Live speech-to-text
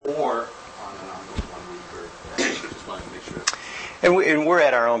And we're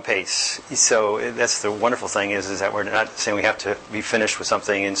at our own pace. So that's the wonderful thing is that we're not saying we have to be finished with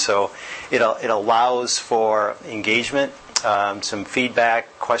something. And so it allows for engagement, some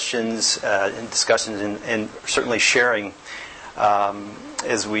feedback, questions, and discussions, and certainly sharing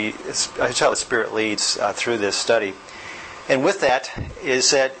as how the Spirit leads through this study. And with that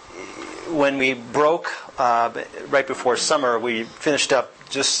is that when we broke right before summer, we finished up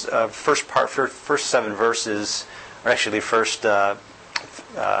just first 7 verses, or actually the first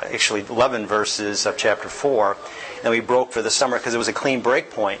 11 verses of chapter 4, and we broke for the summer because it was a clean break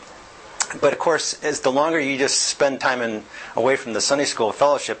point. But of course, as the longer you just spend time away from the Sunday school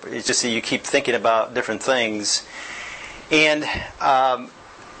fellowship, it's just that you keep thinking about different things. And I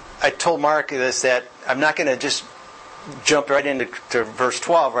told Mark this, that I'm not going to just jump right into verse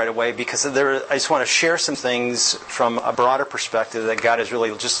 12 right away, because I just want to share some things from a broader perspective that God has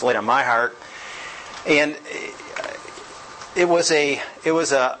really just laid on my heart. And it was a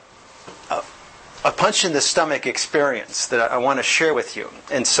punch in the stomach experience that I want to share with you.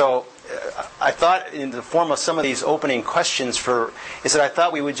 And so I thought, in the form of some of these opening questions, is that I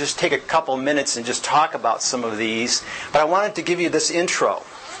thought we would just take a couple minutes and just talk about some of these. But I wanted to give you this intro,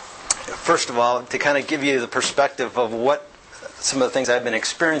 first of all, to kind of give you the perspective of what some of the things I've been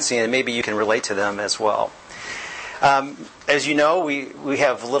experiencing, and maybe you can relate to them as well. As you know, we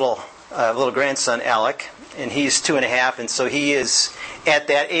have a little grandson, Alec, and he's 2.5, and so he is at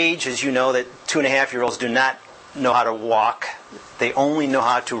that age, as you know, that 2.5-year-olds do not know how to walk. They only know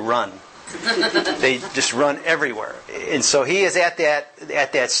how to run. They just run everywhere. And so he is at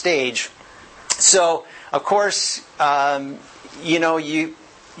that stage. So, of course, you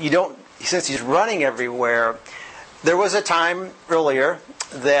don't, since he's running everywhere, there was a time earlier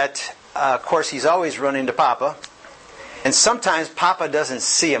that, of course, he's always running to Papa. And sometimes Papa doesn't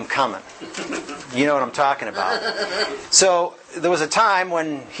see him coming. You know what I'm talking about. So there was a time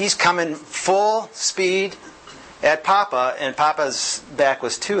when he's coming full speed at Papa, and Papa's back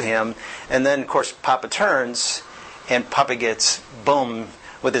was to him. And then, of course, Papa turns, and Papa gets, boom,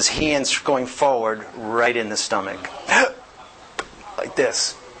 with his hands going forward, right in the stomach. Like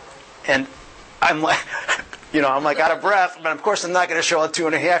this. And I'm like, I'm like out of breath, but of course I'm not going to show a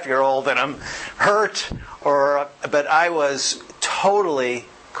 2.5-year-old that I'm hurt, but I was totally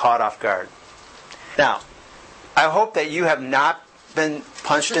caught off guard. Now, I hope that you have not been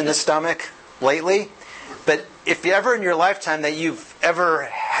punched in the stomach lately, but if ever in your lifetime that you've ever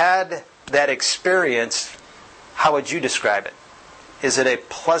had that experience, how would you describe it? Is it a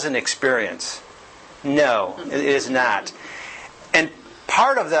pleasant experience? No, it is not. And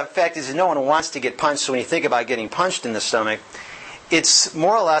part of that fact is that no one wants to get punched, so when you think about getting punched in the stomach, it's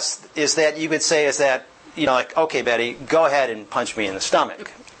more or less is that you could say is that, like, okay, Betty, go ahead and punch me in the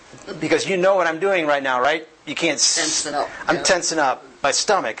stomach. Because you know what I'm doing right now, right? You can't... Tensing up. I'm tensing up my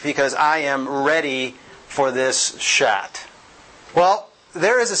stomach because I am ready for this shot. Well,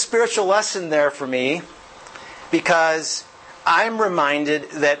 there is a spiritual lesson there for me, because I'm reminded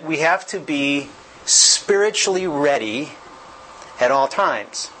that we have to be spiritually ready at all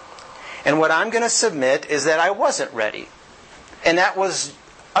times. And what I'm going to submit is that I wasn't ready. And that was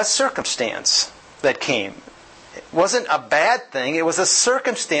a circumstance that came. It wasn't a bad thing. It was a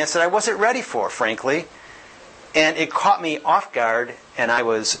circumstance that I wasn't ready for, frankly. And it caught me off guard, and I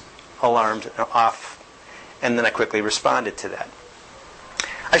was alarmed off. And then I quickly responded to that.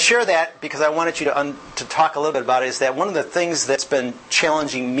 I share that because I wanted you to talk a little bit about it, is that one of the things that's been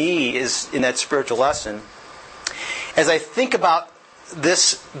challenging me is in that spiritual lesson, as I think about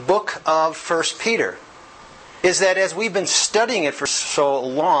this book of 1 Peter, is that as we've been studying it for so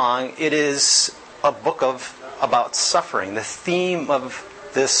long, it is a book about suffering. The theme of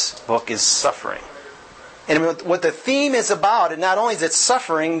this book is suffering. And what the theme is about, and not only is it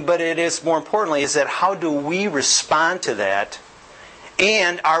suffering, but it is, more importantly, is that how do we respond to that?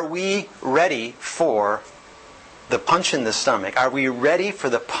 And are we ready for the punch in the stomach? Are we ready for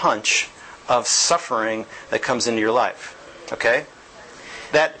the punch of suffering that comes into your life? Okay?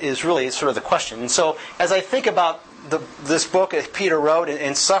 That is really sort of the question. And so, as I think about this book that Peter wrote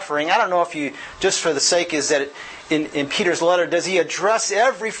in suffering, I don't know if you, just for the sake, is that in Peter's letter, does he address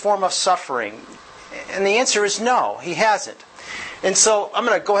every form of suffering? And the answer is no, he hasn't. And so I'm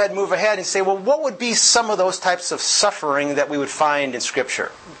going to go ahead and move ahead and say, well, what would be some of those types of suffering that we would find in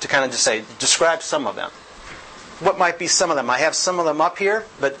Scripture? To kind of just say, describe some of them. What might be some of them? I have some of them up here,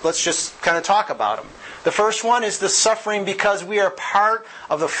 but let's just kind of talk about them. The first one is the suffering because we are part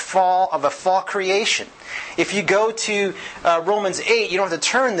of the fall creation. If you go to Romans 8, you don't have to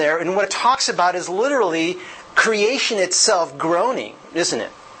turn there, and what it talks about is literally creation itself groaning, isn't it?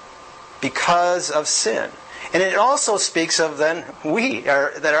 Because of sin. And it also speaks of then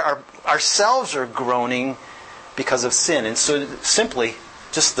ourselves are groaning because of sin. And so simply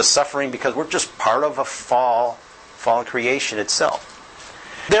just the suffering because we're just part of a fallen creation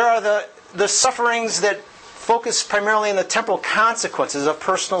itself. There are the sufferings that focus primarily on the temporal consequences of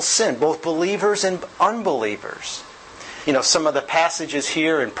personal sin, both believers and unbelievers. Some of the passages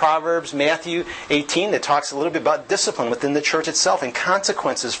here in Proverbs, Matthew 18, that talks a little bit about discipline within the church itself and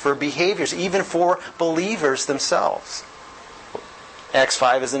consequences for behaviors, even for believers themselves. Acts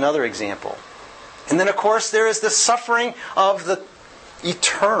 5 is another example. And then, of course, there is the suffering of the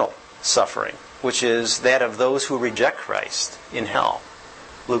eternal suffering, which is that of those who reject Christ in hell.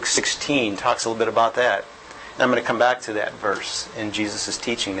 Luke 16 talks a little bit about that. And I'm going to come back to that verse in Jesus'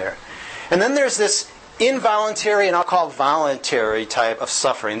 teaching there. And then there's this involuntary, and I'll call it voluntary type of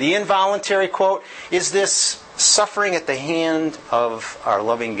suffering. The involuntary, quote, is this suffering at the hand of our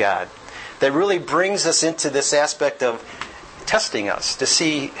loving God that really brings us into this aspect of testing us to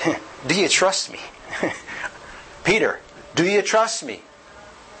see, do you trust me? Peter, do you trust me?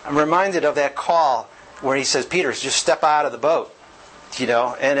 I'm reminded of that call where he says, Peter, just step out of the boat.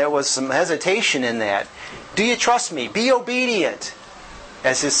 And there was some hesitation in that. Do you trust me? Be obedient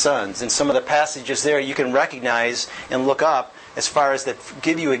as his sons. In some of the passages there you can recognize and look up as far as that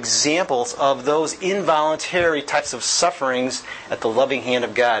give you examples of those involuntary types of sufferings at the loving hand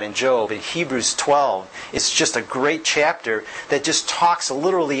of God. In Job, in Hebrews 12, it's just a great chapter that just talks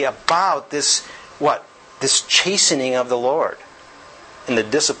literally about this chastening of the Lord and the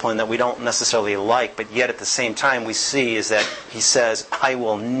discipline that we don't necessarily like, but yet at the same time we see is that he says, I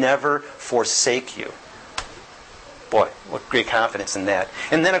will never forsake you. Boy, what great confidence in that.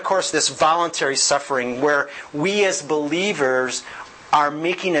 And then, of course, this voluntary suffering where we as believers are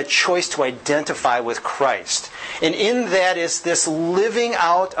making a choice to identify with Christ. And in that is this living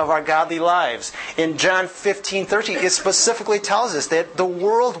out of our godly lives. In John 15:13, it specifically tells us that the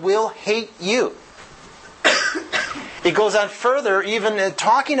world will hate you. It goes on further, even in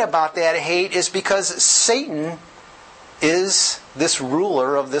talking about that hate, is because Satan is this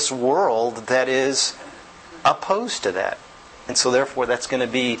ruler of this world that is opposed to that. And so therefore that's going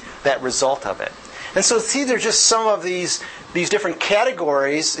to be that result of it. And so see, there's just some of these different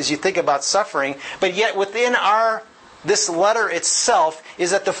categories as you think about suffering, but yet within this letter itself is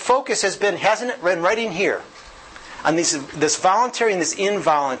that the focus hasn't it been right in here on this voluntary and this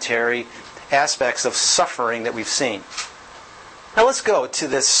involuntary aspects of suffering that we've seen. Now let's go to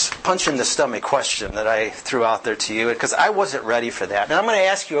this punch in the stomach question that I threw out there to you, because I wasn't ready for that. And I'm going to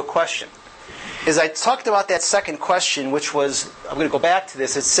ask you a question. As I talked about that second question, which was, I'm going to go back to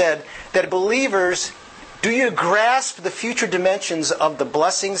this, it said that believers, do you grasp the future dimensions of the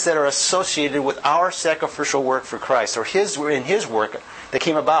blessings that are associated with our sacrificial work for Christ, or in His work that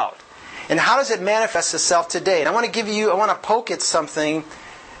came about? And how does it manifest itself today? And I want to poke at something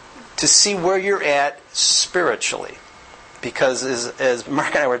to see where you're at spiritually. Because as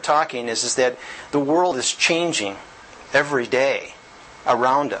Mark and I were talking, is that the world is changing every day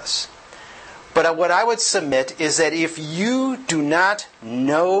around us. But what I would submit is that if you do not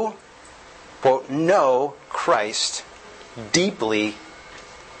know Christ deeply,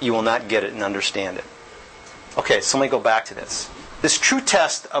 you will not get it and understand it. Okay, so let me go back to this. This true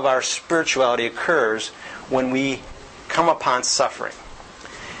test of our spirituality occurs when we come upon suffering.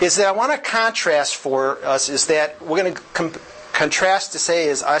 Is that I want to contrast for us is that we're going to contrast to say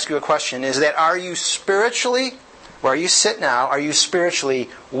is, I ask you a question, is that are you spiritually, where you sit now, are you spiritually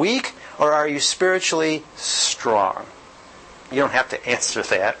weak or are you spiritually strong? You don't have to answer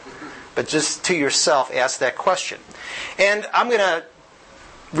that, but just to yourself ask that question. And I'm going to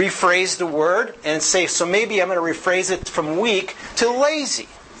rephrase the word and say, so maybe I'm going to rephrase it from weak to lazy.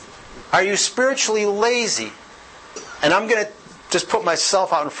 Are you spiritually lazy? And I'm going to just put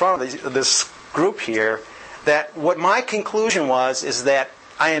myself out in front of this group here, that what my conclusion is that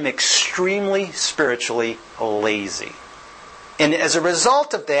I am extremely spiritually lazy. And as a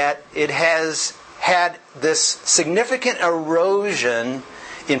result of that, it has had this significant erosion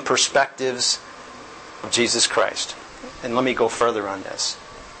in perspectives of Jesus Christ. And let me go further on this.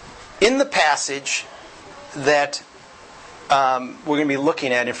 In the passage that we're going to be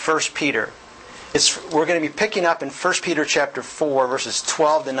looking at in 1 Peter, we're going to be picking up in 1 Peter chapter 4, verses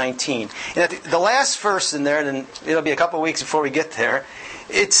 12 to 19. And at the last verse in there, and it'll be a couple of weeks before we get there,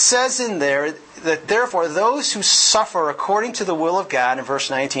 it says in there that therefore those who suffer according to the will of God, in verse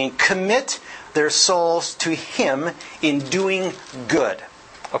 19, commit their souls to Him in doing good.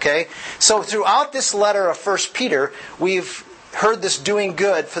 Okay? So throughout this letter of 1 Peter, we've heard this doing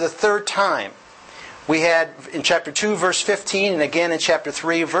good for the third time. We had in chapter 2, verse 15, and again in chapter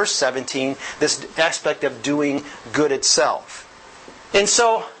 3, verse 17, this aspect of doing good itself. And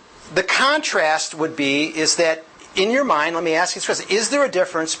so the contrast would be is that in your mind, let me ask you this question, is there a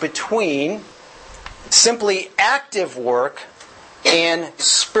difference between simply active work and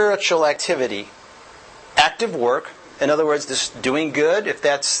spiritual activity? Active work, in other words, just doing good, if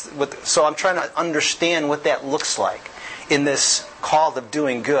that's what, so I'm trying to understand what that looks like in this call of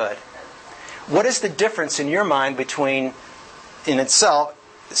doing good. What is the difference in your mind between, in itself,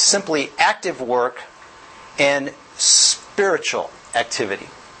 simply active work and spiritual activity?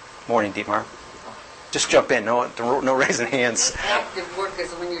 Morning, Dietmar. Just jump in. No raising hands. Active work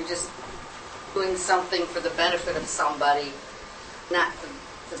is when you're just doing something for the benefit of somebody, not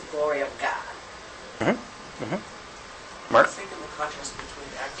for the glory of God. Mm-hmm. Mm-hmm. Mark? I think in the contrast between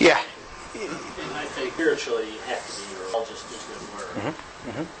active Yeah. and I think spiritually you have to be all just do good work. Mm-hmm.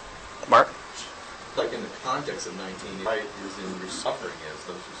 Mm-hmm. Mark? Like in the context of 19, right, is in your suffering as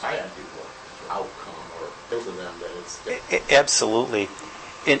those who say people outcome or those of them that it's Absolutely.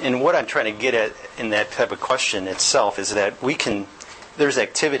 And what I'm trying to get at in that type of question itself is that there's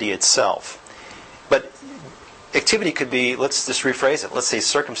activity itself. But activity could be, let's just rephrase it, let's say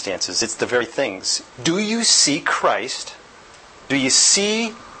circumstances. It's the very things. Do you see Christ? Do you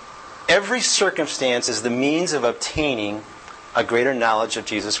see every circumstance as the means of obtaining a greater knowledge of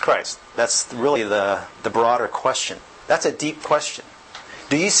Jesus Christ? That's really the broader question. That's a deep question.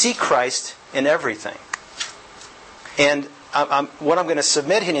 Do you see Christ in everything? And what I'm going to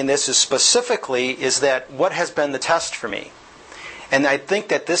submit in this is specifically is that what has been the test for me. And I think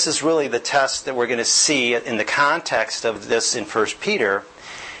that this is really the test that we're going to see in the context of this in 1 Peter,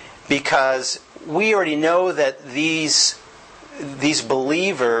 because we already know that these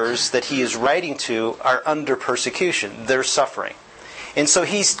believers that he is writing to are under persecution. They're suffering. And so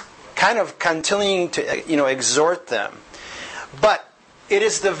he's kind of continuing to exhort them. But it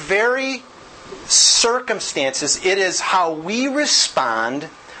is the very circumstances, it is how we respond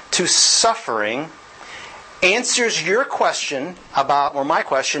to suffering answers your question about, or my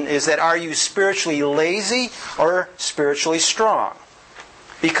question is that, are you spiritually lazy or spiritually strong?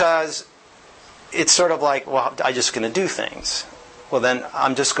 Because it's sort of like, well, I'm just going to do things. Well, then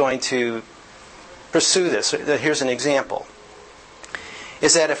I'm just going to pursue this. Here's an example.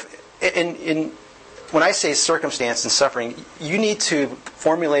 Is that when I say circumstance and suffering, you need to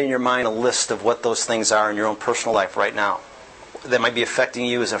formulate in your mind a list of what those things are in your own personal life right now that might be affecting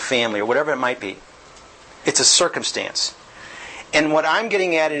you as a family or whatever it might be. It's a circumstance. And what I'm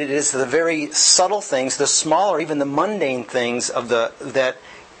getting at it is the very subtle things, the small or even the mundane things that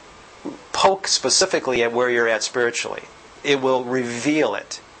poke specifically at where you're at spiritually. It will reveal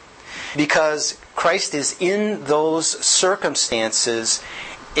it. Because Christ is in those circumstances,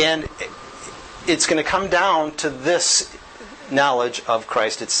 and it's going to come down to this knowledge of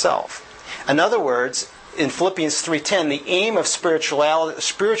Christ itself. In other words, in Philippians 3:10, the aim of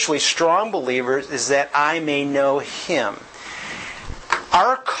spiritually strong believers is that I may know Him.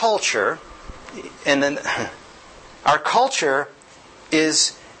 Our culture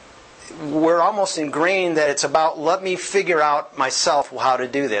is, we're almost ingrained that it's about, let me figure out myself how to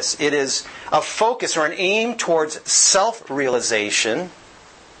do this. It is a focus or an aim towards self-realization,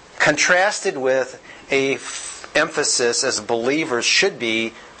 contrasted with a emphasis, as believers should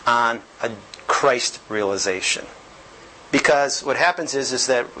be, on a Christ realization. Because what happens is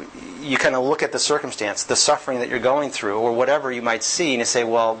that you kind of look at the circumstance, the suffering that you're going through, or whatever you might see, and you say,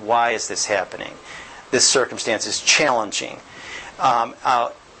 well, why is this happening? This circumstance is challenging.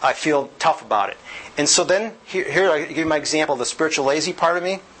 I feel tough about it. And so then, here I give you my example, the spiritual lazy part of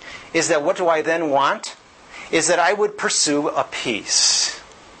me, is that what do I then want? Is that I would pursue a peace.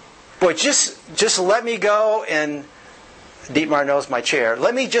 Boy, just let me go, and Dietmar knows my chair.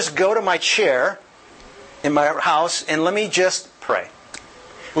 Let me just go to my chair in my house and let me just pray.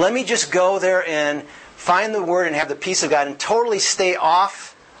 Let me just go there and find the Word and have the peace of God and totally stay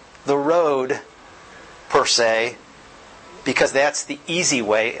off the road, per se, because that's the easy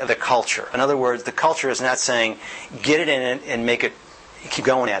way of the culture. In other words, the culture is not saying, get it in it and make it, keep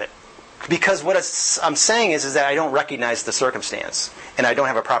going at it. Because what I'm saying is that I don't recognize the circumstance, and I don't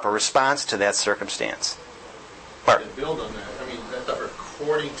have a proper response to that circumstance. To build on that, I mean, that's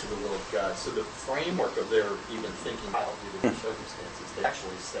according to the will of God. So the framework of their even thinking about the circumstances, they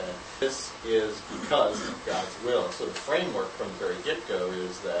actually said, this is because of God's will. So the framework from the very get-go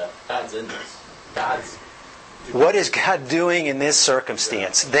is that God's in this. What is God doing in this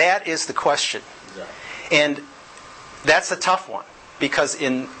circumstance? Exactly. That is the question. Exactly. And that's the tough one. Because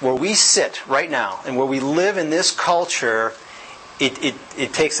in where we sit right now, and where we live in this culture,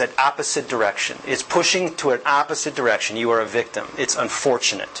 it takes an opposite direction. It's pushing to an opposite direction. You are a victim. It's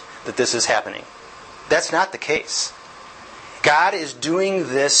unfortunate that this is happening. That's not the case. God is doing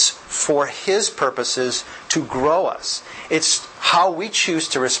this for His purposes to grow us. It's how we choose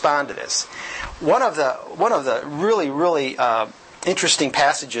to respond to this. One of the really interesting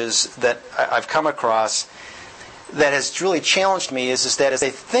passages that I've come across that has really challenged me is that as I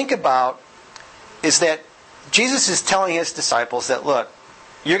think about, is that Jesus is telling His disciples that, look,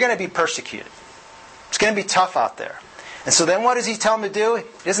 you're going to be persecuted. It's going to be tough out there. And so then what does He tell them to do? He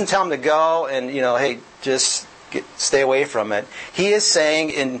doesn't tell them to go and, hey, just stay away from it. He is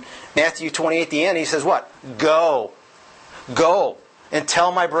saying in Matthew 28 at the end, He says what? Go. Go and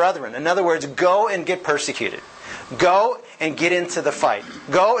tell my brethren. In other words, go and get persecuted. Go and get into the fight.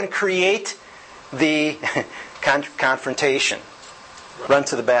 Go and create the confrontation. Run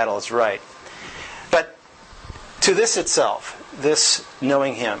to the battle, is right. But to this itself, this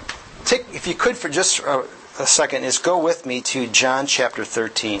knowing Him. If you could for just a second, is go with me to John chapter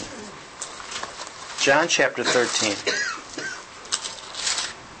 13. John chapter 13.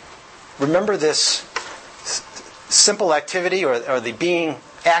 Remember this simple activity or the being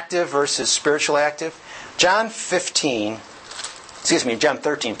active versus spiritual active? John 13,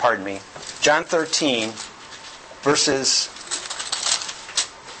 pardon me. John 13, verses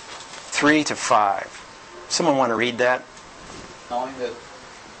 3 to 5. Someone want to read that? Knowing that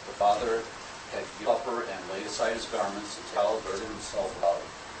the Father had given supper and laid aside His garments, and towel girded Himself about it.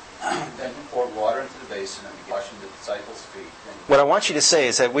 Then He poured water into the basin and began washing the disciples' feet. What I want you to say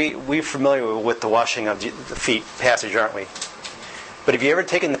is that we're familiar with the washing of the feet passage, aren't we? But have you ever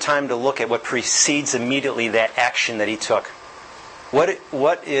taken the time to look at what precedes immediately that action that He took?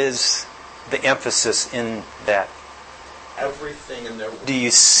 What is the emphasis in that? Everything in there. Do you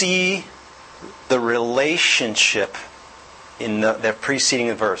see the relationship in the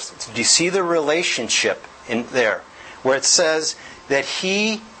preceding verse? Do you see the relationship in there? Where it says that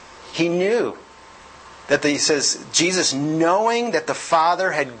He knew. That He says, Jesus, knowing that the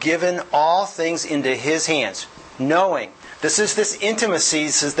Father had given all things into His hands. Knowing. This intimacy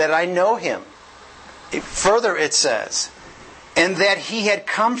says that I know Him. Further it says, and that He had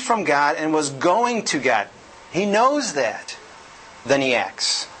come from God and was going to God. He knows that. Then He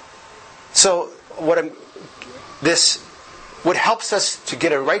acts. So what helps us to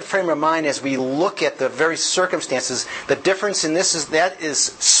get a right frame of mind as we look at the very circumstances, the difference in this is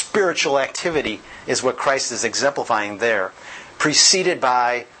spiritual activity is what Christ is exemplifying there, preceded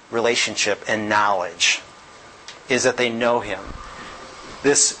by relationship and knowledge, is that they know Him.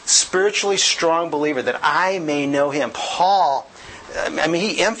 This spiritually strong believer, that I may know Him. Paul,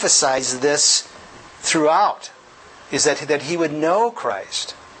 he emphasized this throughout, is that he would know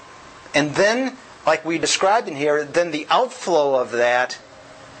Christ. And then, like we described in here, then the outflow of that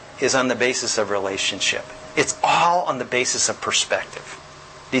is on the basis of relationship. It's all on the basis of perspective.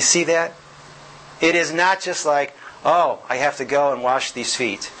 Do you see that? It is not just like, oh, I have to go and wash these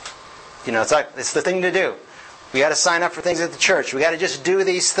feet. It's the thing to do. We got to sign up for things at the church. We got to just do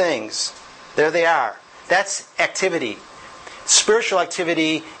these things. There they are. That's activity. Spiritual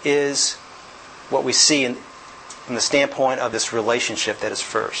activity is what we see from the standpoint of this relationship that is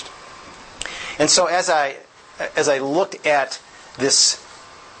first. And so as I looked at this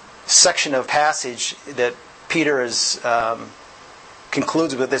section of passage that Peter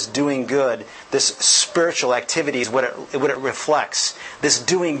concludes with, this doing good, this spiritual activity is what it reflects. This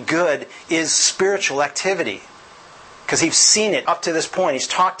doing good is spiritual activity. Because he's seen it up to this point. He's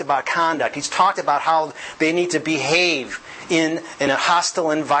talked about conduct. He's talked about how they need to behave in a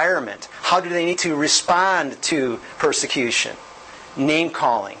hostile environment. How do they need to respond to persecution?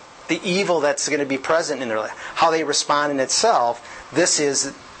 Name-calling. The evil that's going to be present in their life. How they respond in itself. This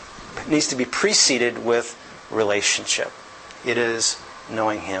needs to be preceded with relationship. It is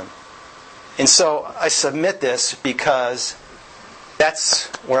knowing Him. And so I submit this because that's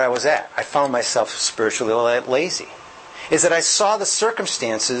where I was at. I found myself spiritually lazy. Is that I saw the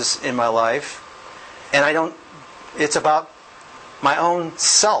circumstances in my life, and it's about my own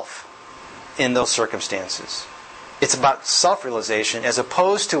self in those circumstances. It's about self-realization as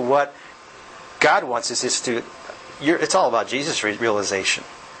opposed to what God wants us it's all about Jesus' realization.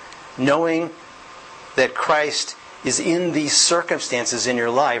 Knowing that Christ is in these circumstances in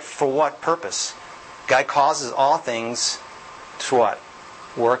your life for what purpose? God causes all things to what?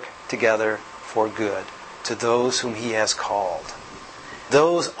 Work together for good. To those whom He has called.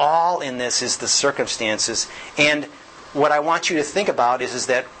 Those all in this is the circumstances. And what I want you to think about is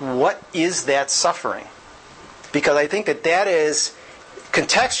that what is that suffering? Because I think that is,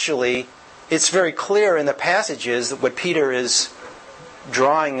 contextually, it's very clear in the passages that what Peter is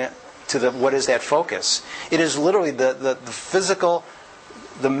drawing to what is that focus. It is literally the physical,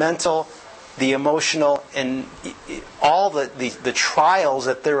 the mental, the emotional, and all the trials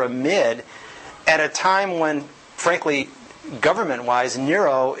that they're amid at a time when, frankly, government-wise,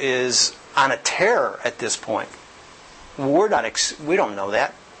 Nero is on a tear at this point. We don't know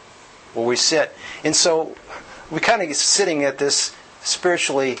that where we sit. And so we kind of sitting at this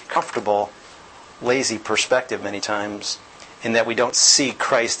spiritually comfortable, lazy perspective many times, in that we don't see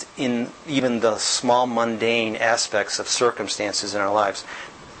Christ in even the small, mundane aspects of circumstances in our lives.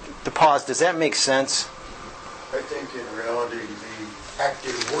 To pause, does that make sense? I think in reality the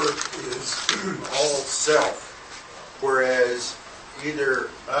active work is all self, whereas either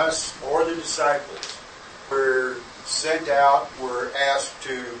us or the disciples were sent out, were asked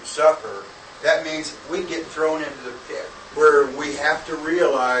to suffer. That means we get thrown into the pit, where we have to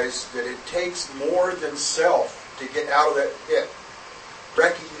realize that it takes more than self to get out of that pit.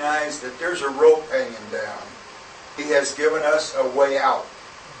 Recognize that there's a rope hanging down. He has given us a way out.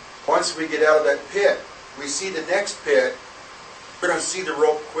 Once we get out of that pit, we see the next pit, we're going to see the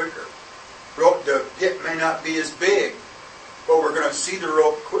rope quicker. The pit may not be as big, but we're going to see the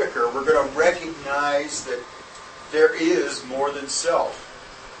rope quicker. We're going to recognize that there is more than self.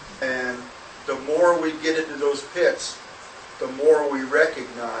 And the more we get into those pits, the more we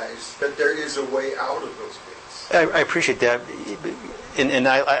recognize that there is a way out of those pits. I appreciate that. And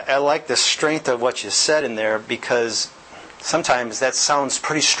I like the strength of what you said in there, because sometimes that sounds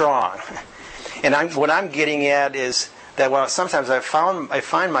pretty strong. And what I'm getting at is that sometimes I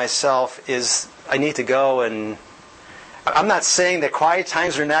find myself is I need to go, and I'm not saying that quiet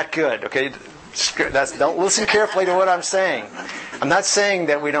times are not good, okay? Don't listen carefully to what I'm saying. I'm not saying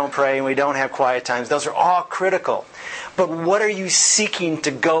that we don't pray and we don't have quiet times. Those are all critical. But what are you seeking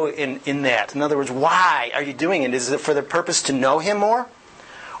to go in that? In other words, why are you doing it? Is it for the purpose to know Him more?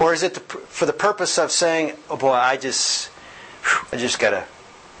 Or is it for the purpose of saying, oh boy, I just got to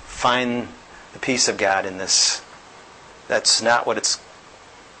find the peace of God in this? That's not what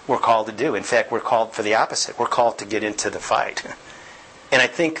we're called to do. In fact, we're called for the opposite. We're called to get into the fight. And I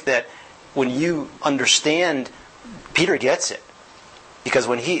think that when you understand, Peter gets it. Because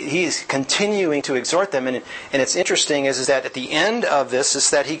when he's continuing to exhort them, and it's interesting is that at the end of this is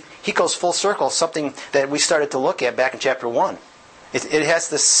that he goes full circle, something that we started to look at back in chapter 1. It has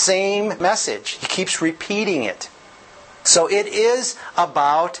the same message. He keeps repeating it. So it is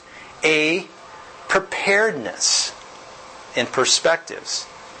about a preparedness in perspectives.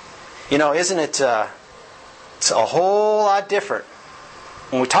 Isn't it it's a whole lot different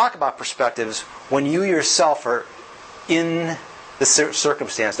when we talk about perspectives when you yourself are in the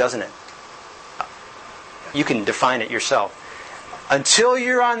circumstance, doesn't it? You can define it yourself. Until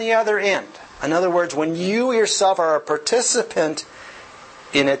you're on the other end. In other words, when you yourself are a participant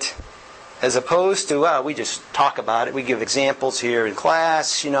in it, as opposed to, we just talk about it, we give examples here in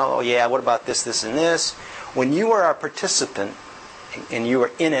class, what about this, this, and this. When you are a participant and you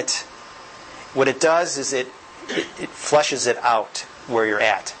are in it, what it does is it fleshes it out where you're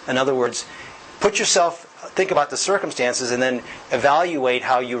at. In other words, think about the circumstances and then evaluate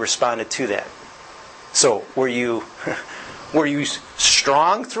how you responded to that. So, were you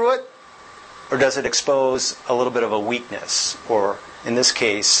strong through it? Or does it expose a little bit of a weakness? Or, in this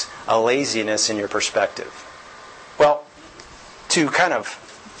case, a laziness in your perspective? Well, to kind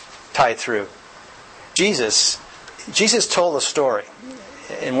of tie through, Jesus told a story.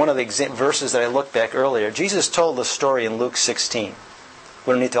 In one of the verses that I looked back earlier, Jesus told the story in Luke 16.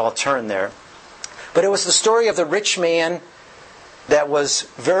 We don't need to all turn there. But it was the story of the rich man that was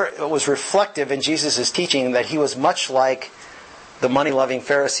reflective in Jesus' teaching, that he was much like the money-loving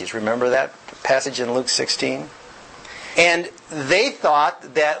Pharisees. Remember that passage in Luke 16? And they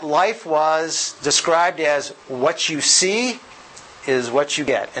thought that life was described as what you see is what you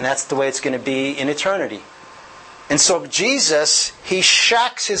get. And that's the way it's going to be in eternity. And so Jesus, he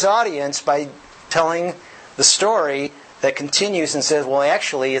shocks his audience by telling the story that continues and says, well,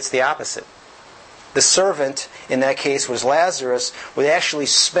 actually, it's the opposite. The servant, in that case, was Lazarus, would actually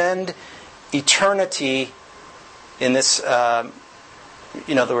spend eternity in this,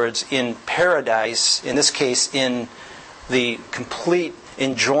 in other words, in paradise, in this case, in the complete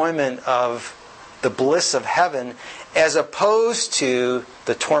enjoyment of the bliss of heaven, as opposed to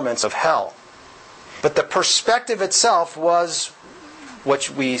the torments of hell. But the perspective itself was what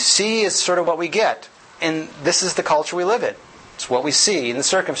we see is sort of what we get. And this is the culture we live in. It's what we see in the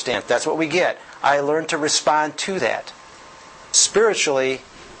circumstance. That's what we get. I learned to respond to that. Spiritually,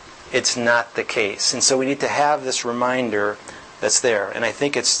 it's not the case. And so we need to have this reminder that's there. And I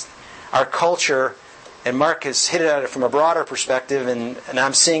think our culture And Mark has hit it at it from a broader perspective, and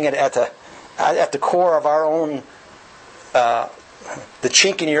I'm seeing it at the core of our own, the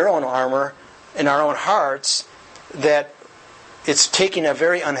chink in your own armor, in our own hearts, that it's taking a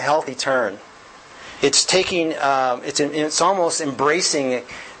very unhealthy turn. It's taking, it's almost embracing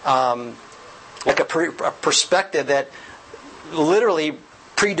like a perspective that literally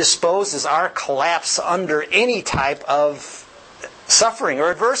predisposes our collapse under any type of suffering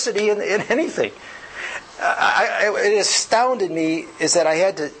or adversity in anything. It astounded me is that I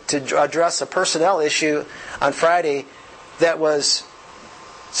had to address a personnel issue on Friday that was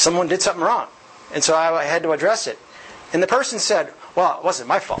someone did something wrong. And so I had to address it. And the person said, well, it wasn't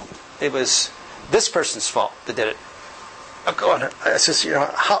my fault. It was this person's fault that did it. I'm going, I says,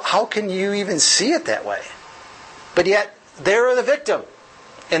 how can you even see it that way? But yet, they're the victim.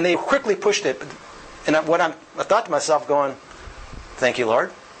 And they quickly pushed it. And I thought to myself going, thank you,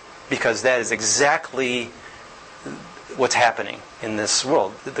 Lord. Because that is exactly what's happening in this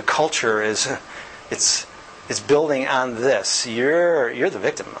world. The culture is, it's building on this. You're the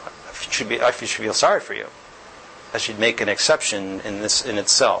victim. I should feel sorry for you. I should make an exception in this in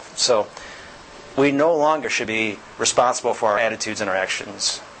itself. So we no longer should be responsible for our attitudes and our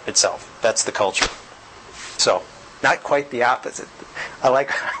actions itself. That's the culture. So not quite the opposite. I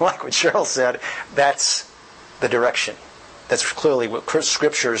like what Cheryl said. That's the direction. That's clearly what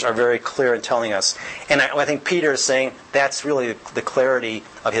Scriptures are very clear in telling us. And I think Peter is saying that's really the clarity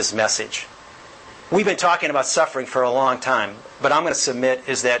of his message. We've been talking about suffering for a long time, but I'm going to submit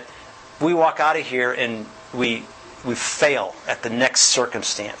is that we walk out of here and we fail at the next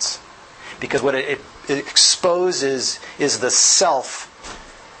circumstance. Because what it exposes is the self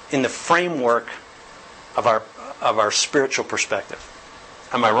in the framework of our spiritual perspective.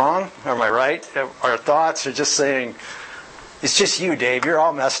 Am I wrong? Am I right? Our thoughts are just saying, it's just you, Dave. You're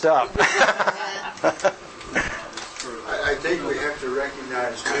all messed up. I think we have to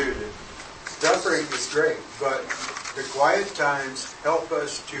recognize, too, that suffering is great, but the quiet times help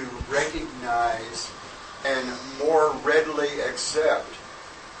us to recognize and more readily accept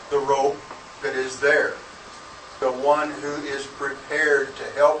the rope that is there, the one who is prepared to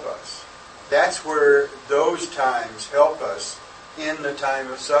help us. That's where those times help us in the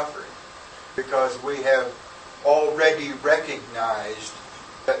time of suffering, because we have already recognized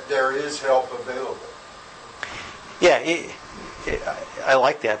that there is help available. Yeah, I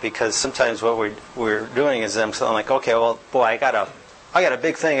like that, because sometimes what we're doing is I'm like, okay, well, boy, I got a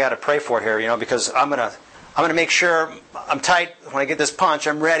big thing I got to pray for here, because I'm gonna make sure I'm tight when I get this punch.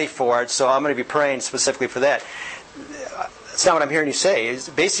 I'm ready for it, so I'm going to be praying specifically for that. That's not what I'm hearing you say.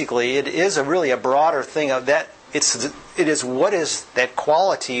 Basically, it is really a broader thing of that. It is what is that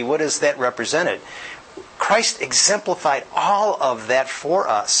quality? What is that represented? Christ exemplified all of that for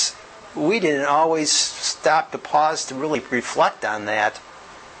us. We didn't always stop to pause to really reflect on that.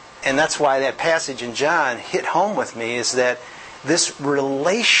 And that's why that passage in John hit home with me, is that this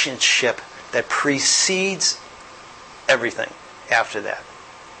relationship that precedes everything after that.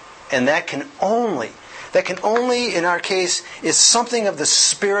 And that can only, in our case, is something of the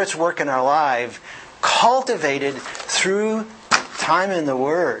Spirit's work in our life, cultivated through time in the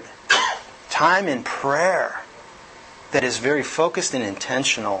Word, time in prayer, that is very focused and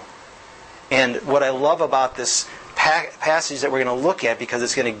intentional. And what I love about this passage that we're going to look at, because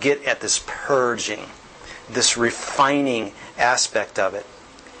it's going to get at this purging, this refining aspect of it,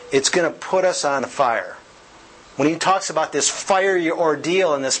 it's going to put us on the fire. When he talks about this fiery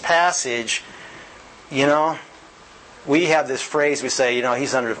ordeal in this passage, we have this phrase, we say,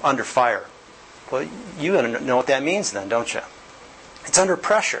 he's under fire. Well, you know what that means then, don't you? It's under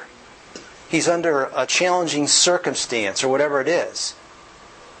pressure. He's under a challenging circumstance or whatever it is.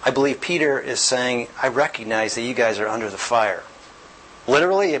 I believe Peter is saying, I recognize that you guys are under the fire.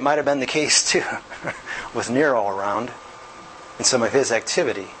 Literally, it might have been the case too, with Nero around, and some of his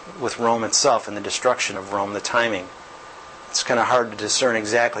activity with Rome itself and the destruction of Rome, the timing. It's kind of hard to discern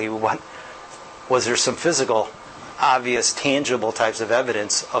exactly what. Was there some physical, obvious, tangible types of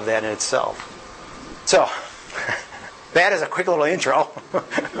evidence of that in itself? So, that is a quick little intro.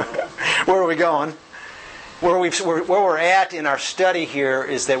 Where are we going? Where we're at in our study here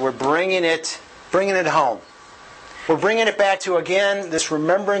is that we're bringing it home. We're bringing it back to, again, this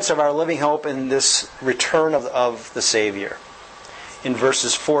remembrance of our living hope and this return of the Savior. In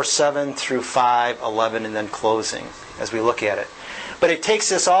verses 4:7 through 5:11, and then closing as we look at it. But it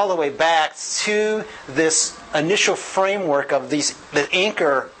takes us all the way back to this initial framework of the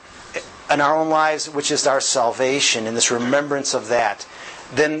anchor in our own lives, which is our salvation, and this remembrance of that.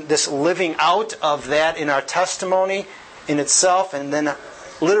 Then this living out of that in our testimony in itself, and then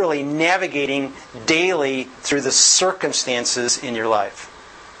literally navigating daily through the circumstances in your life.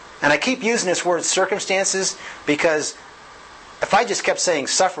 And I keep using this word circumstances because if I just kept saying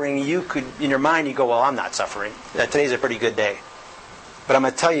suffering, you could, in your mind, you go, well, I'm not suffering. Today's a pretty good day. But I'm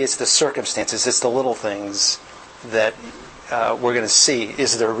going to tell you, it's the circumstances, it's the little things that we're going to see.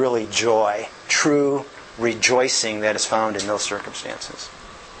 Is there really joy, true rejoicing that is found in those circumstances?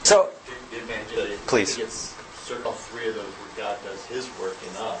 So, please. It's all three of those where God does His work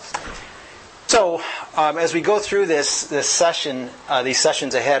in us. So, as we go through this session, these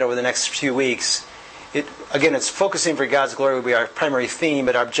sessions ahead over the next few weeks, it's focusing for God's glory will be our primary theme,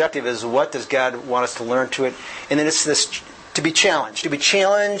 but our objective is what does God want us to learn to it? And then it's this to be challenged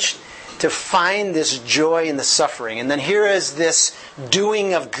to find this joy in the suffering. And then here is this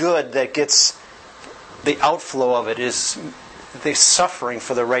doing of good that gets the outflow of it is the suffering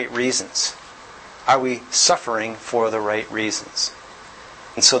for the right reasons. Are we suffering for the right reasons?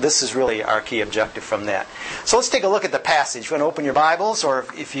 And so this is really our key objective from that. So let's take a look at the passage. You want to open your Bibles, or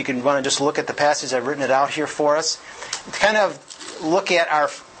if you can want to just look at the passage, I've written it out here for us. Kind of look at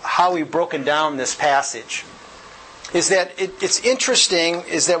how we've broken down this passage. Is that it's interesting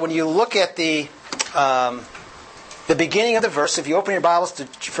is that when you look at the beginning of the verse, if you open your Bibles to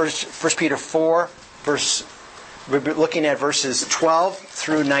 1 Peter 4, we're looking at verses 12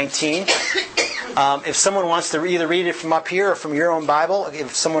 through 19. If someone wants to either read it from up here or from your own Bible,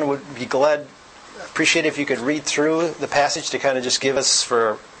 if someone would be appreciate it if you could read through the passage to kind of just give us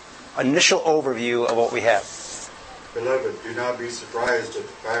for initial overview of what we have. Beloved, do not be surprised at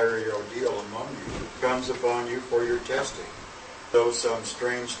the fiery ordeal among you that comes upon you for your testing, though some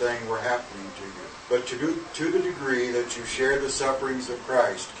strange thing were happening to you. But to the degree that you share the sufferings of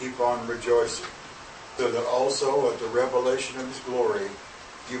Christ, keep on rejoicing, so that also at the revelation of His glory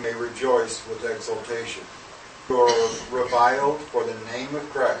you may rejoice with exultation. You are reviled for the name of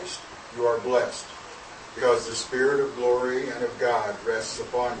Christ. You are blessed, because the Spirit of glory and of God rests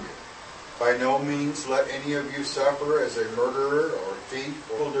upon you. By no means let any of you suffer as a murderer or thief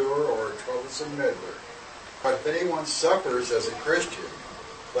or evildoer or a troublesome meddler. But if anyone suffers as a Christian,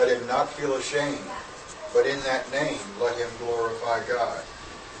 let him not feel ashamed, but in that name let him glorify God.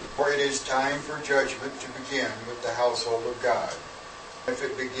 For it is time for judgment to begin with the household of God. If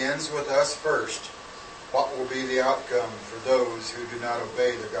it begins with us first, what will be the outcome for those who do not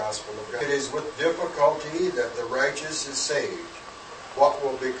obey the gospel of God? It is with difficulty that the righteous is saved. What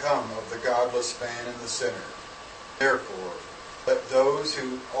will become of the godless man and the sinner? Therefore, let those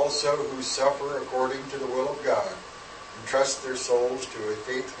who suffer according to the will of God entrust their souls to a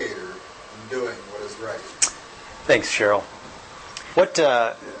faith creator in doing what is right. Thanks, Cheryl.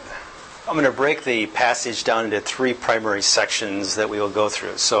 I'm going to break the passage down into three primary sections that we will go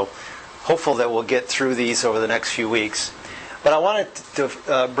through. So, hopeful that we'll get through these over the next few weeks. But I wanted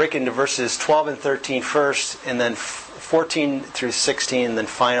to break into verses 12 and 13 first, and then 14 through 16, and then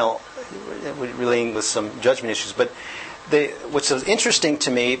final, relating with some judgment issues. But what's interesting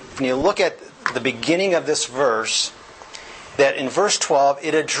to me, when you look at the beginning of this verse, that in verse 12,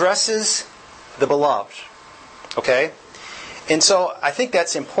 it addresses the beloved. Okay? And so I think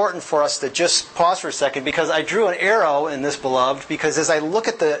that's important for us to just pause for a second, because I drew an arrow in this beloved, because as I look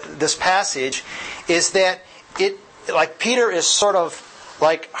at this passage, is that it, like Peter is sort of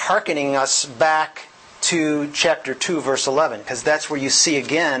like hearkening us back to chapter 2, verse 11, because that's where you see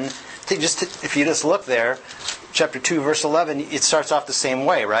again, if you just look there, chapter 2, verse 11, it starts off the same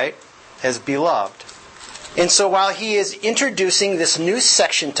way, right? As beloved. And so while he is introducing this new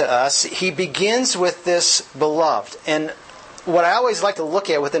section to us, he begins with this beloved. And what I always like to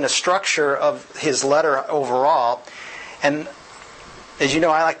look at within a structure of his letter overall, and as you know,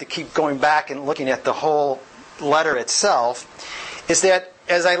 I like to keep going back and looking at the whole letter itself, is that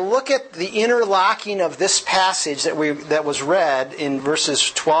as I look at the interlocking of this passage that was read in verses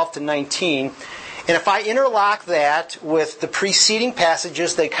 12 to 19, and if I interlock that with the preceding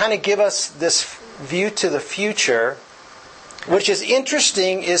passages, they kind of give us this view to the future. Which is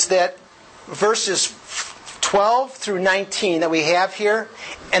interesting is that verses 12 through 19 that we have here,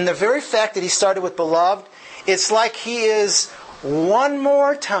 and the very fact that he started with beloved, it's like he is one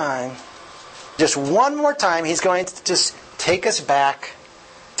more time, he's going to just take us back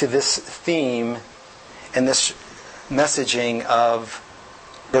to this theme and this messaging of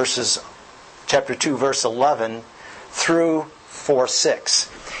chapter 2, verse 11 through 4:6.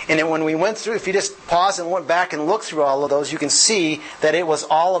 And then when we went through, if you just pause and went back and look through all of those, you can see that it was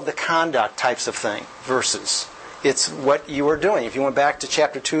all of the conduct types of verses. It's what you were doing. If you went back to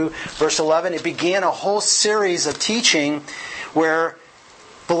chapter 2, verse 11, it began a whole series of teaching where,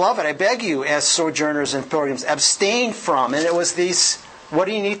 beloved, I beg you, as sojourners and pilgrims, abstain from. And it was these what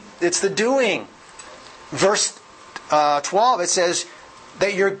do you need? It's the doing. Verse 12, it says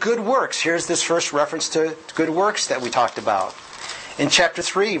that your good works. Here's this first reference to good works that we talked about. In chapter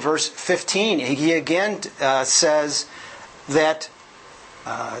 3, verse 15, he again says that,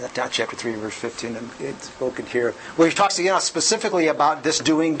 not chapter 3, verse 15, it's spoken here, where he talks specifically about this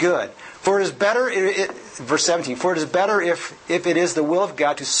doing good. For it is better, verse 17, for it is better if it is the will of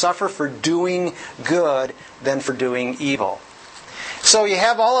God to suffer for doing good than for doing evil. So you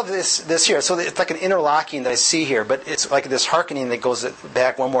have all of this here. So it's like an interlocking that I see here, but it's like this hearkening that goes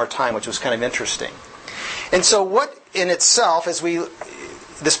back one more time, which was kind of interesting. And so what in itself,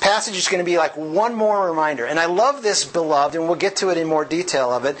 this passage is going to be like one more reminder. And I love this, beloved, and we'll get to it in more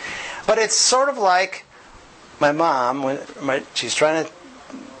detail of it. But it's sort of like my mom, she's trying to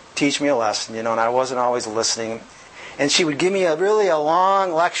teach me a lesson, and I wasn't always listening. And she would give me a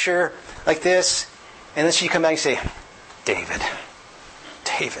long lecture like this, and then she'd come back and say, David,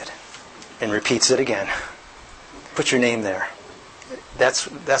 and repeats it again. Put your name there. That's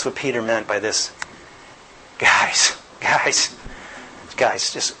what Peter meant by this. Guys,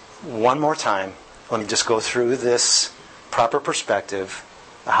 just one more time. Let me just go through this proper perspective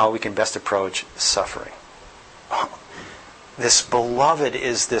of how we can best approach suffering. This beloved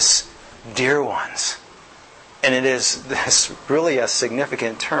is this dear ones. And it is this really a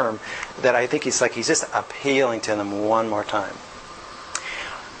significant term that I think he's just appealing to them one more time.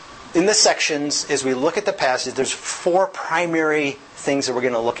 In this sections, as we look at the passage, there's 4 primary things that we're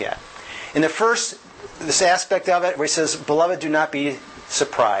going to look at. In the first, this aspect of it, where he says, "Beloved, do not be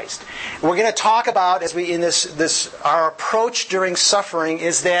surprised." We're going to talk about, as we in this our approach during suffering,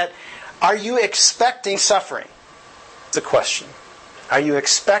 is that are you expecting suffering? It's a question. Are you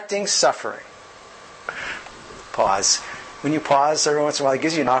expecting suffering? Pause. When you pause every once in a while, it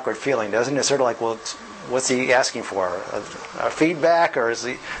gives you an awkward feeling, doesn't it? It's sort of like, well, what's he asking for? A feedback? Or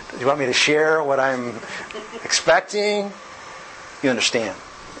do you want me to share what I'm expecting? You understand.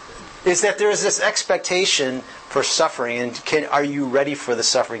 Is that there is this expectation for suffering, and are you ready for the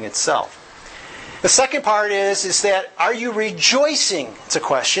suffering itself? The second part is that are you rejoicing? It's a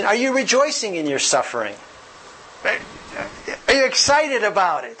question. Are you rejoicing in your suffering? Are you excited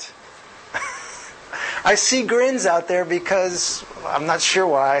about it? I see grins out there because I'm not sure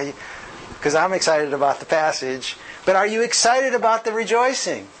why, because I'm excited about the passage. But are you excited about the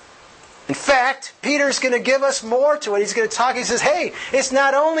rejoicing? In fact, Peter's going to give us more to it. He's going to talk. He says, hey, it's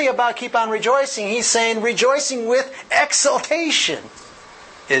not only about keep on rejoicing. He's saying rejoicing with exultation.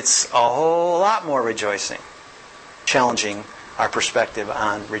 It's a whole lot more rejoicing. Challenging our perspective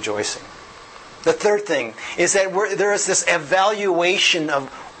on rejoicing. The third thing is that there is this evaluation of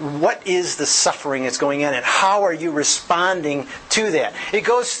what is the suffering that's going on and how are you responding to that. It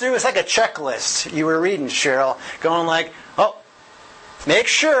goes through, it's like a checklist. You were reading, Cheryl, going like, oh, make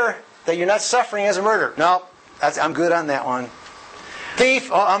sure that you're not suffering as a murderer. No, I'm good on that one.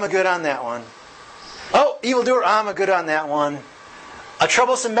 Thief, oh, I'm good on that one. Oh, evildoer, I'm good on that one. A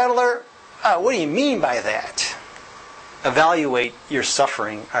troublesome meddler, what do you mean by that? Evaluate your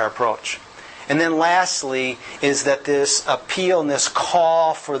suffering, our approach. And then lastly is that this appeal and this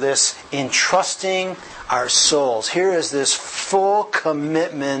call for this entrusting our souls. Here is this full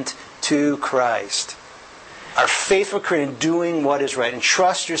commitment to Christ. Our faithful Christian doing what is right.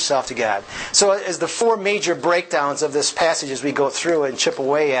 Entrust yourself to God. So as the 4 major breakdowns of this passage as we go through it and chip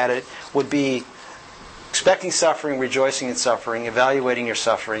away at it would be expecting suffering, rejoicing in suffering, evaluating your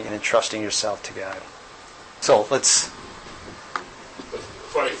suffering, and entrusting yourself to God. So let's... The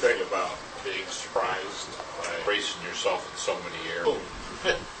funny thing about being surprised by bracing yourself in so many years,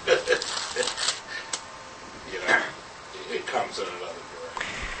 it comes in another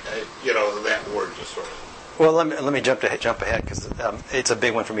direction. That word just sort of... Well, let me jump ahead because it's a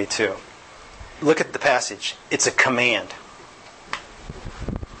big one for me too. Look at the passage. It's a command.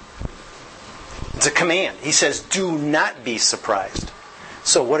 It's a command. He says, do not be surprised.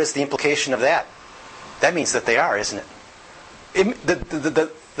 So what is the implication of that? That means that they are, isn't it?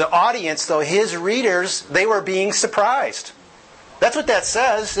 The audience, though, his readers, they were being surprised. That's what that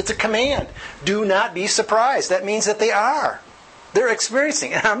says. It's a command. Do not be surprised. That means that they are. They're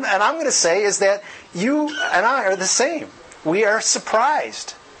experiencing. And I'm going to say is that you and I are the same. We are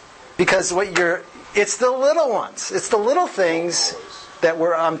surprised. Because it's the little ones. It's the little things that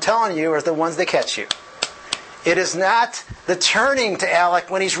I'm telling you are the ones that catch you. It is not the turning to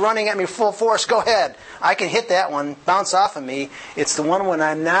Alec when he's running at me full force. Go ahead. I can hit that one. Bounce off of me. It's the one when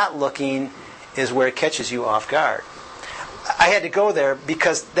I'm not looking is where it catches you off guard. I had to go there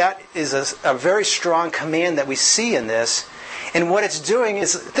because that is a very strong command that we see in this. And what it's doing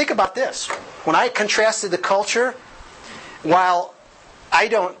is, think about this. When I contrasted the culture, while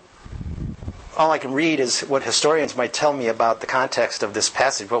all I can read is what historians might tell me about the context of this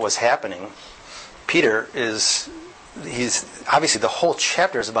passage, what was happening. Peter he's obviously the whole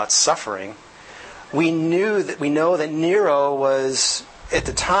chapter is about suffering. We know that Nero was, at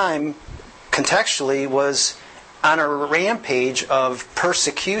the time, contextually, was on a rampage of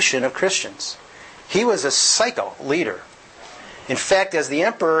persecution of Christians. He was a psycho leader. In fact, as the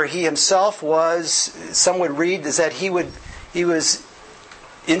emperor, he himself was, some would read, is that he was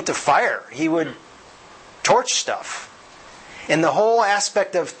into fire. He would torch stuff. And the whole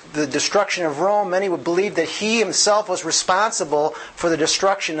aspect of the destruction of Rome, many would believe that he himself was responsible for the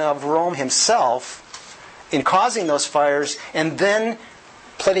destruction of Rome himself in causing those fires, and then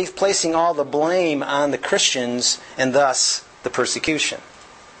placing all the blame on the Christians, and thus the persecution.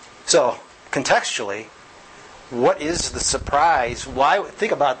 So, contextually, what is the surprise?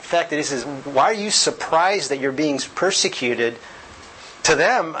 Think about the fact that he says, why are you surprised that you're being persecuted? To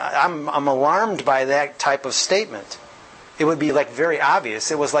them, I'm alarmed by that type of statement. It would be like very obvious.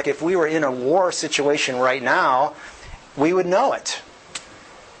 It was like if we were in a war situation right now, we would know it.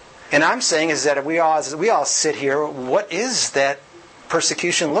 And I'm saying is that if we all sit here, what is that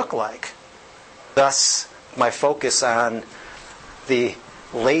persecution look like? Thus, my focus on the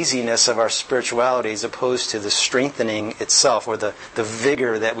laziness of our spirituality as opposed to the strengthening itself, or the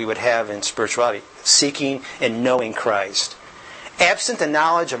vigor that we would have in spirituality, seeking and knowing Christ. Absent the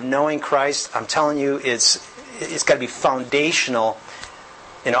knowledge of knowing Christ, I'm telling you, it's got to be foundational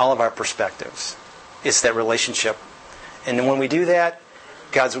in all of our perspectives. It's that relationship. And when we do that,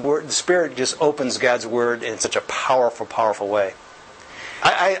 God's Word, the Spirit just opens God's Word in such a powerful, powerful way.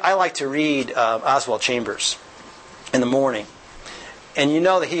 I like to read Oswald Chambers in the morning. And you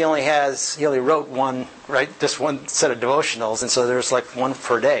know that he only wrote one set of devotionals, and so there's like one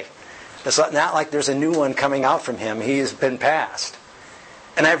per day. It's not like there's a new one coming out from him. He's been passed.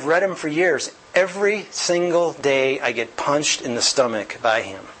 And I've read him for years. Every single day I get punched in the stomach by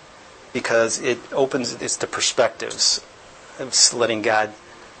him, because it's the perspectives. It's letting God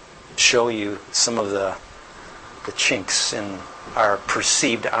show you some of the chinks in our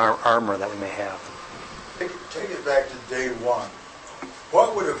perceived armor that we may have. Take it back to day one.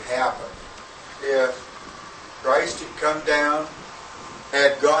 What would have happened if Christ had come down,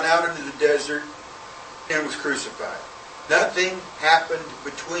 had gone out into the desert, and was crucified? Nothing happened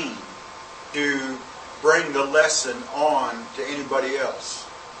between to bring the lesson on to anybody else.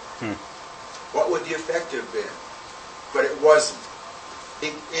 What would the effect have been? But it wasn't. He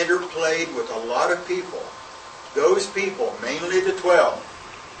interplayed with a lot of people. Those people, mainly the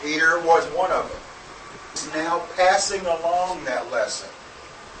 12, Peter was one of them, is now passing along that lesson.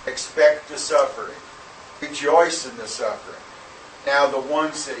 Expect the suffering. Rejoice in the suffering. Now the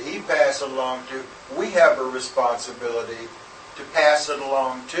ones that he passed along to, we have a responsibility to pass it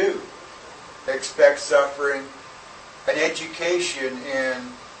along too. Expect suffering. An education in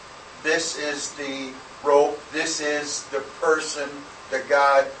this is the rope, this is the person, the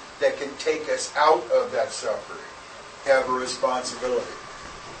God that can take us out of that suffering. Have a responsibility.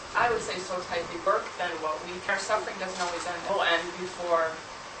 I would say so tightly work than what our suffering doesn't always end. It will end before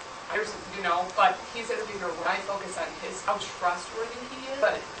but he's at a bigger when I focus on how trustworthy he is,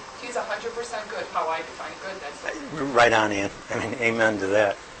 but he's 100% good. How I define good, that's right on, Ann. I mean, amen to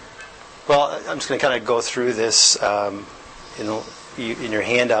that. Well, I'm just going to kind of go through this. In your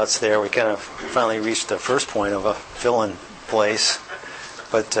handouts there, we kind of finally reached the first point of a fill-in place,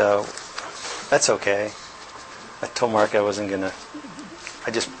 but that's okay. I told Mark I wasn't going to.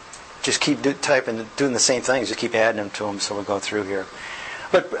 I just keep doing the same things, just keep adding them to them, so we'll go through here.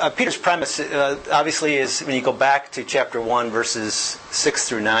 But Peter's premise, obviously, is when you go back to chapter 1, verses 6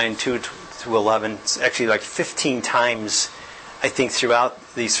 through 9, 2 through 11, it's actually like 15 times, I think,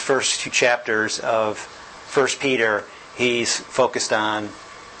 throughout these first two chapters of 1 Peter, he's focused on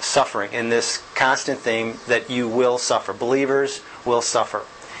suffering and this constant theme that you will suffer. Believers will suffer.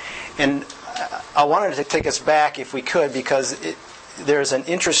 And I wanted to take us back, if we could, because there's an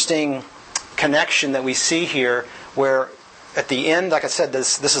interesting connection that we see here where at the end, like I said,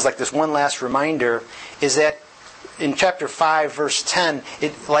 this is like this one last reminder, is that in chapter 5, verse 10,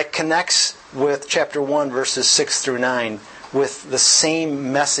 it like connects with chapter 1, verses 6 through 9, with the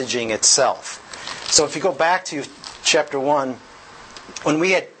same messaging itself. So if you go back to chapter 1, when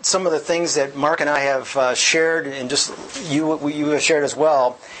we had some of the things that Mark and I have shared, and just you have shared as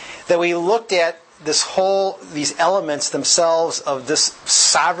well, that we looked at these elements themselves of this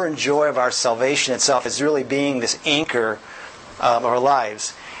sovereign joy of our salvation itself as really being this anchor of our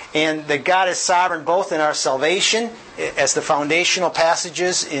lives. And that God is sovereign both in our salvation, as the foundational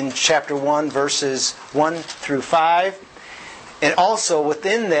passages in chapter 1, verses 1 through 5, And also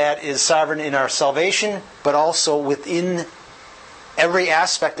within that is sovereign in our salvation, but also within every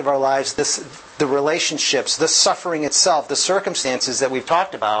aspect of our lives, the relationships, the suffering itself, the circumstances that we've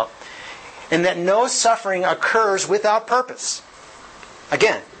talked about, and that no suffering occurs without purpose.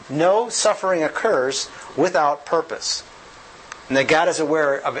 Again, no suffering occurs without purpose. And that God is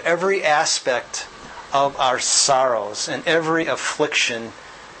aware of every aspect of our sorrows and every affliction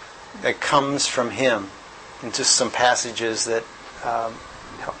that comes from Him. And just some passages that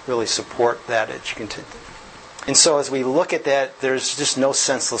really support that. And so as we look at that, there's just no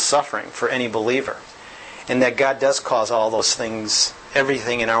senseless suffering for any believer. And that God does cause all those things,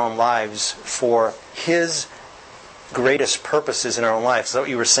 everything in our own lives, for His greatest purposes in our own lives. Is that what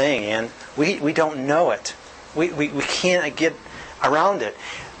you were saying, Ann? We don't know it. We can't get around it.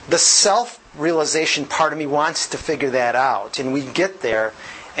 The self-realization part of me wants to figure that out. And we get there.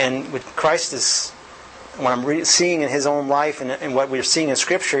 And with Christ is... What I'm seeing in His own life and what we're seeing in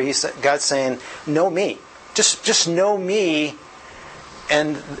Scripture, God's saying, know me. Just know me,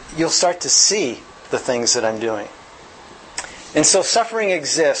 and you'll start to see the things that I'm doing. And so suffering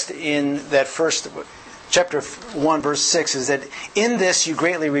exists in that first, chapter 1, verse 6, is that in this you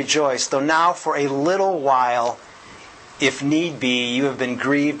greatly rejoice, though now for a little while, if need be, you have been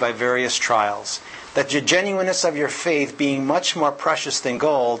grieved by various trials. That the genuineness of your faith, being much more precious than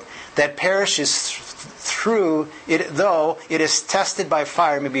gold, that perishes through it, though it is tested by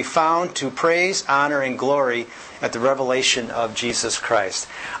fire, may be found to praise, honor, and glory at the revelation of Jesus Christ.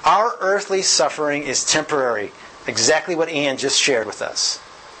 Our earthly suffering is temporary. Exactly what Ann just shared with us.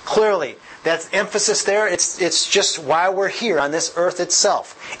 Clearly, that emphasis there, it's just while we're here on this earth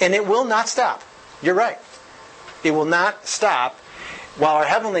itself. And it will not stop. You're right. It will not stop while our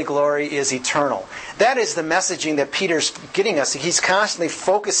heavenly glory is eternal. That is the messaging that Peter's getting us. He's constantly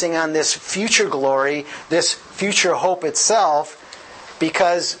focusing on this future glory, this future hope itself,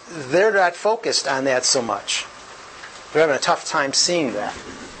 because they're not focused on that so much. They're having a tough time seeing that.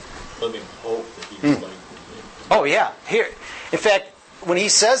 Living hope that He's like. Oh yeah. Here, in fact, when he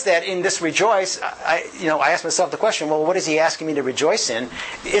says that in this rejoice, I ask myself the question, well, what is he asking me to rejoice in?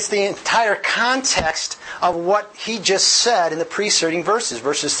 It's the entire context of what he just said in the preceding verses,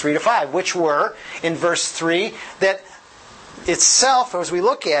 verses 3 to 5, which were, in verse 3, that itself, as we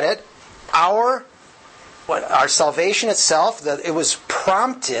look at it, our salvation itself, that it was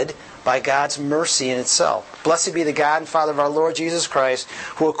prompted by God's mercy in itself. Blessed be the God and Father of our Lord Jesus Christ,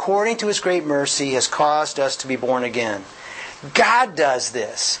 who according to His great mercy has caused us to be born again. God does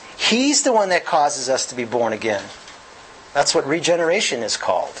this. He's the one that causes us to be born again. That's what regeneration is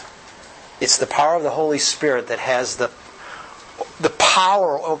called. It's the power of the Holy Spirit that has the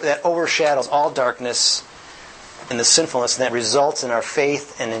power that overshadows all darkness and the sinfulness, and that results in our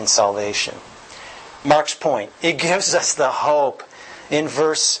faith and in salvation. Mark's point. It gives us the hope in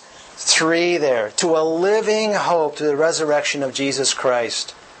verse 3 there, to a living hope, to the resurrection of Jesus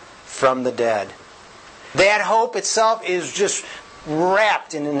Christ from the dead. That hope itself is just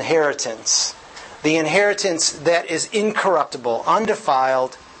wrapped in inheritance. The inheritance that is incorruptible,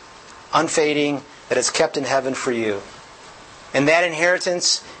 undefiled, unfading, that is kept in heaven for you. And that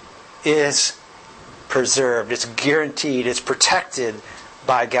inheritance is preserved. It's guaranteed. It's protected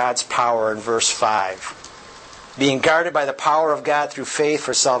by God's power in verse 5. Being guarded by the power of God through faith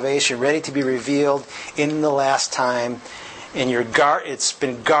for salvation, ready to be revealed in the last time. And it's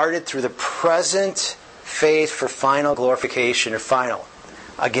been guarded through the present faith for final glorification, or final.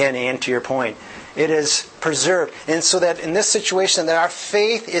 Again, and to your point, it is preserved. And so that in this situation, that our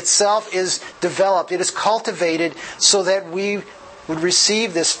faith itself is developed, it is cultivated so that we would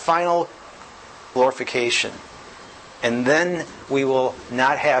receive this final glorification. And then we will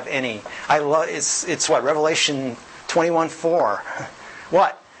not have any. It's what? Revelation 21:4.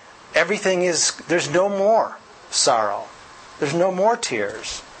 What? Everything is, there's no more sorrow. There's no more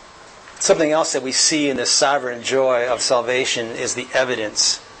tears. Something else that we see in this sovereign joy of salvation is the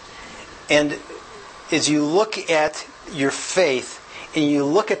evidence. And as you look at your faith, and you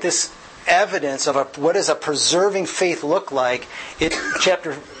look at this evidence of what does a preserving faith look like,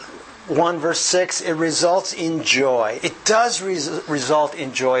 chapter 1, verse 6, it results in joy. It does result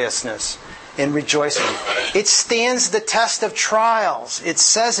in joyousness and rejoicing. It stands the test of trials. It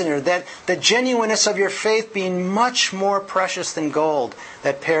says in here that the genuineness of your faith being much more precious than gold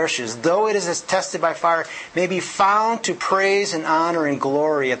that perishes, though it is tested by fire, may be found to praise and honor and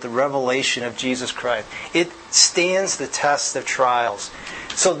glory at the revelation of Jesus Christ. It stands the test of trials.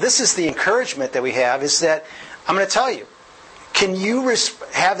 So this is the encouragement that we have, is that, I'm going to tell you, can you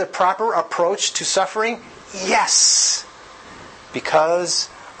have the proper approach to suffering? Yes. Because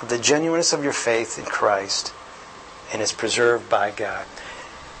of the genuineness of your faith in Christ and is preserved by God.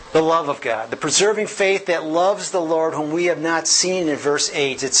 The love of God. The preserving faith that loves the Lord whom we have not seen in verse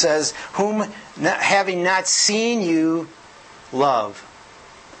 8. It says, whom having not seen you love.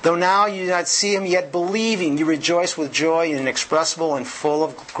 Though now you do not see him, yet believing you rejoice with joy inexpressible and full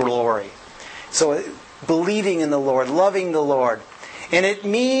of glory. So believing in the Lord, loving the Lord. And it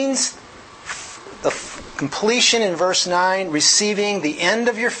means the completion in verse 9, receiving the end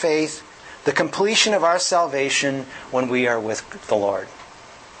of your faith, the completion of our salvation when we are with the Lord.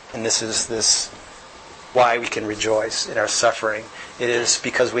 And this is why we can rejoice in our suffering. It is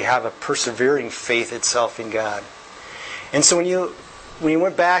because we have a persevering faith itself in God. And so when you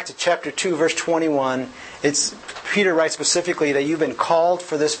went back to chapter 2, verse 21, Peter writes specifically that you've been called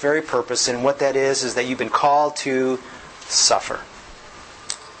for this very purpose, and what that is that you've been called to suffer.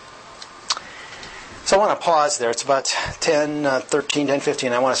 So I want to pause there. It's about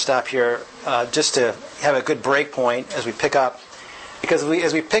 10:15. I want to stop here just to have a good break point as we pick up. Because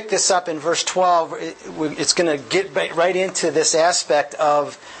as we pick this up in verse 12, it's going to get right into this aspect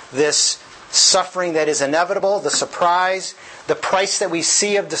of this suffering that is inevitable, the surprise, the price that we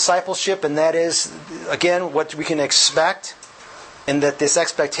see of discipleship, and that is, again, what we can expect, and that this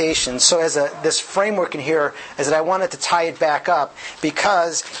expectation. So as this framework in here, is that I wanted to tie it back up,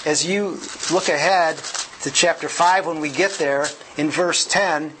 because as you look ahead to chapter 5, when we get there, in verse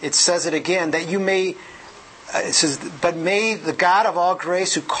 10, it says it again, that you may... It says, but may the God of all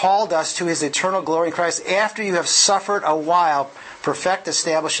grace, who called us to His eternal glory in Christ, after you have suffered a while, perfect,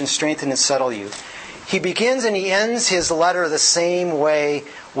 establish, and strengthen, and settle you. He begins and he ends his letter the same way,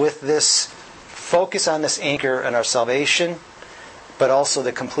 with this focus on this anchor and our salvation, but also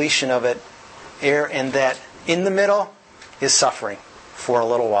the completion of it, and that in the middle is suffering for a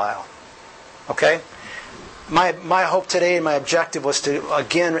little while. Okay? My hope today and my objective was to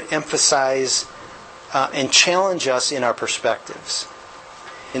again emphasize and challenge us in our perspectives.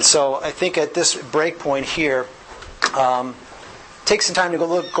 And so I think at this break point here, take some time to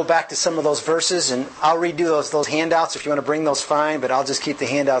go back to some of those verses, and I'll redo those handouts. If you want to bring those, fine, but I'll just keep the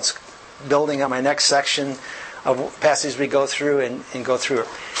handouts building on my next section of passages we go through and go through.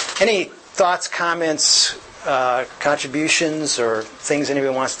 Any thoughts, comments, contributions, or things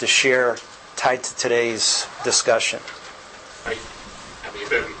anyone wants to share tied to today's discussion? I mean, it's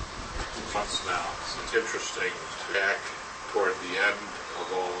been months now. It's interesting back toward the end,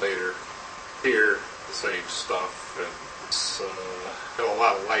 although later hear the same stuff, and it's, a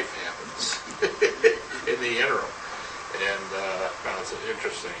lot of life happens in the interim, and it's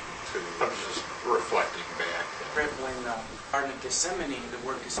interesting to. I'm just reflecting back. When Garden of Gethsemane, the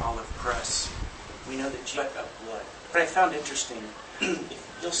word is olive press. We know that Jesus got blood. What I found interesting,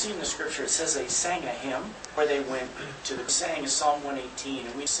 you'll see in the scripture, it says they sang a hymn, where they went to sang Psalm 118,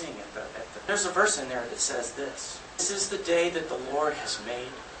 and we sing it. There's a verse in there that says this: "This is the day that the Lord has made.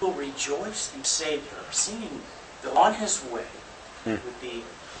 We'll rejoice in Savior." Singing on His way would be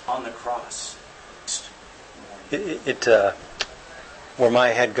on the cross. Where my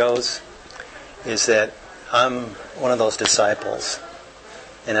head goes is that I'm one of those disciples,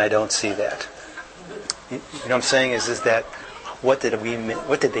 and I don't see that. You know what I'm saying? Is that what did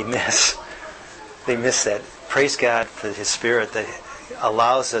they miss? They missed that. Praise God for His Spirit that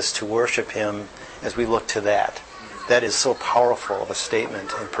allows us to worship Him as we look to that. That is so powerful of a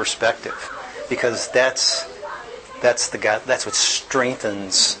statement and perspective, because that's what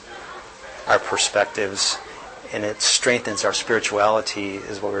strengthens our perspectives, and it strengthens our spirituality.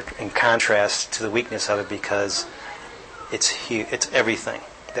 Is what we're in contrast to the weakness of it, because it's everything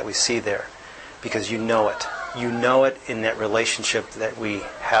that we see there, because you know it in that relationship that we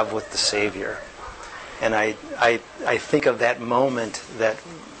have with the Savior. And I think of that moment that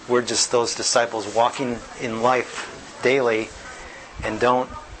we're just those disciples walking in life daily, and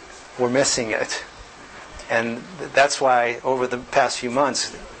we're missing it. And that's why over the past few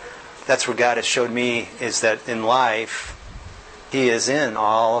months, that's where God has showed me, is that in life, He is in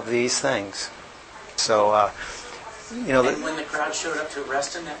all of these things. So, And when the crowd showed up to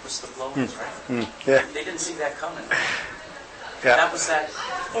arrest Him, that was the blow-ins, right? Yeah. They didn't see that coming. Yeah. That was that.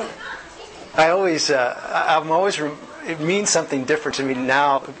 It means something different to me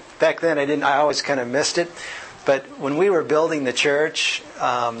now. Back then, I always kind of missed it. But when we were building the church,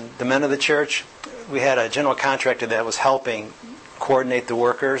 the men of the church, we had a general contractor that was helping coordinate the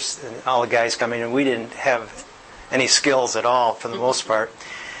workers and all the guys coming, and we didn't have any skills at all for the most part.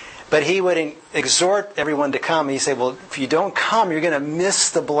 But he would exhort everyone to come. He'd say, well, if you don't come, you're going to miss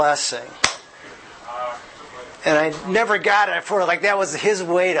the blessing. And I never got it before. Like, that was his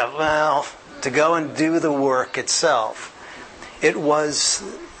way to go and do the work itself. It was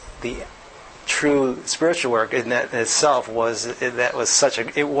the true spiritual work in that in itself was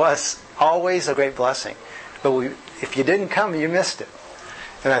it was always a great blessing. But if you didn't come, you missed it.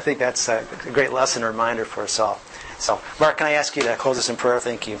 And I think that's a great lesson, reminder for us all. So, Mark, can I ask you to close us in prayer?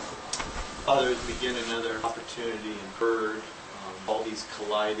 Thank you. Father, as we begin another opportunity and heard all these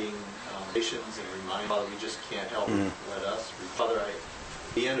colliding nations and remind, Father, we just can't help let us. Father,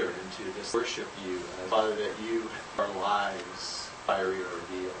 we enter into this worship you, Father, that you, our lives, fiery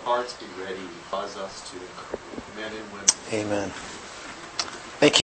ordeal, hearts be ready, cause us to encourage men and women. Amen.